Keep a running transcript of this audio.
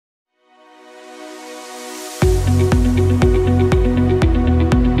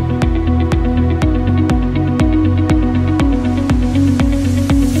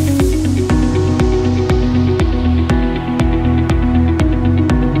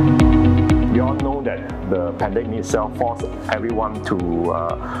the pandemic itself forced everyone to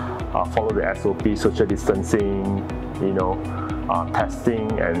follow the SOP, social distancing,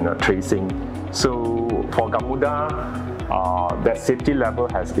 testing and tracing. So for Gamuda, that safety level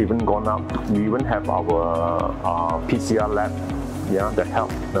has even gone up. We even have our PCR lab, that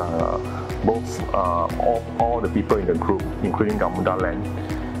help both all the people in the group, including Gamuda Land,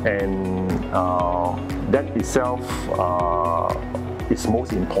 and that itself is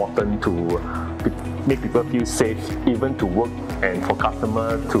most important to make people feel safe, even to work and for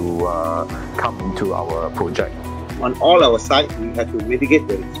customers to come into our project. On all our sites, we have to mitigate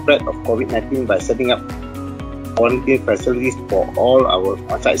the spread of COVID-19 by setting up quarantine facilities for all our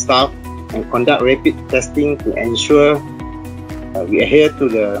on-site staff and conduct rapid testing to ensure we adhere to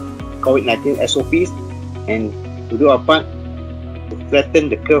the COVID-19 SOPs and to do our part to flatten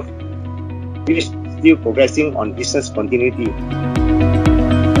the curve, which is still progressing on business continuity.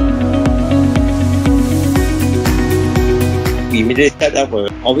 We immediately set up a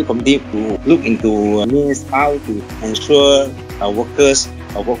audit committee to look into means how to ensure our workers,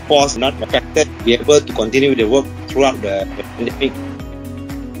 our workforce not affected, be able to continue the work throughout the pandemic.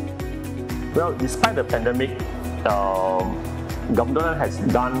 Well, despite the pandemic, Gamuda Land has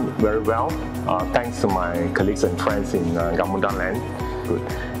done very well, thanks to my colleagues and friends in Gamuda Land.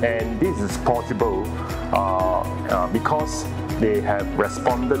 And this is possible because they have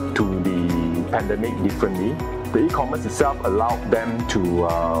responded to the pandemic differently. The e-commerce itself allowed them to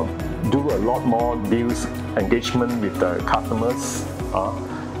do a lot more deals, engagement with the customers,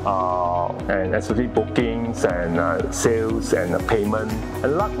 and especially bookings and sales and payment.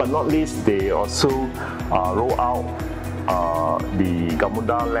 And last but not least, they also roll out the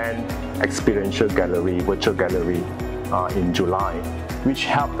Gamuda Land Experiential Gallery, virtual gallery in July, which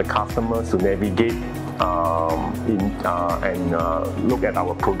helped the customers to navigate and look at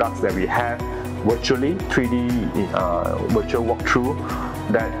our products that we have virtually, 3D virtual walkthrough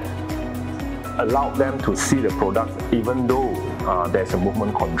that allowed them to see the products even though there's a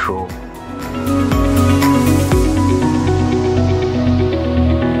movement control.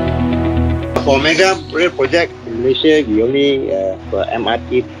 For Mega Rail project in Malaysia, we only for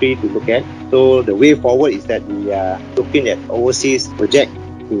MRT 3 to look at. So the way forward is that we are looking at overseas project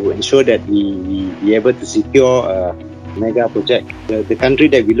to ensure that we be able to secure a mega project. The country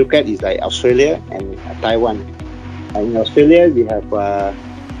that we look at is like Australia and Taiwan. In Australia, we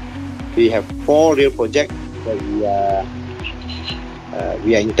have 4 rail projects that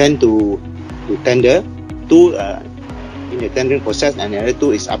we intend to tender. 2 in the tendering process, and the other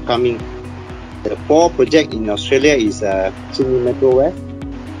 2 is upcoming. The 4 project in Australia is Sydney Metro West,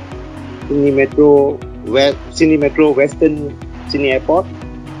 Sydney Metro Western Sydney Airport,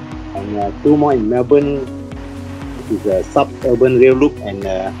 and 2 more in Melbourne, which is a suburban rail loop, and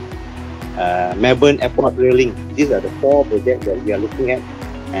Melbourne Airport Rail Link. These are the 4 projects that we are looking at,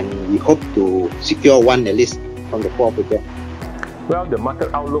 and we hope to secure one at least from the 4 projects. Well, the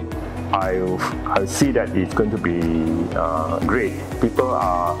market outlook, I see that it's going to be great. People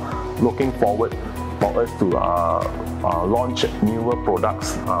are looking forward for us to launch newer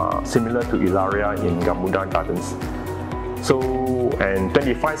products similar to Ilaria in Gamuda Gardens. So, and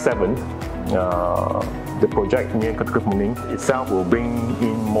 25/7, the project near Kemuning itself will bring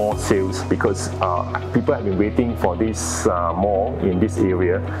in more sales because people have been waiting for this mall in this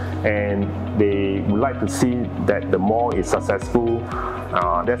area, and they would like to see that the mall is successful.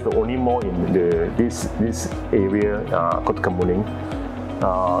 That's the only mall in this area, Kemuning.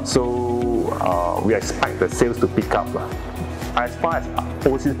 So we expect the sales to pick up. As far as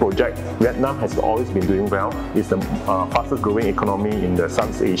overseas project, Vietnam has always been doing well. It's the fastest growing economy in the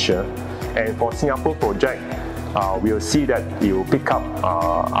Southeast Asia. And for Singapore project, we'll see that it will pick up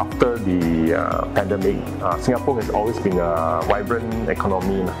after the pandemic. Singapore has always been a vibrant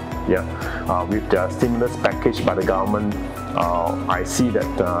economy. With the stimulus package by the government, I see that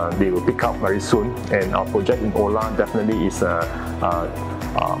they will pick up very soon. And our project in Ola definitely is a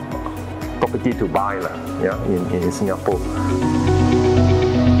property to buy in Singapore.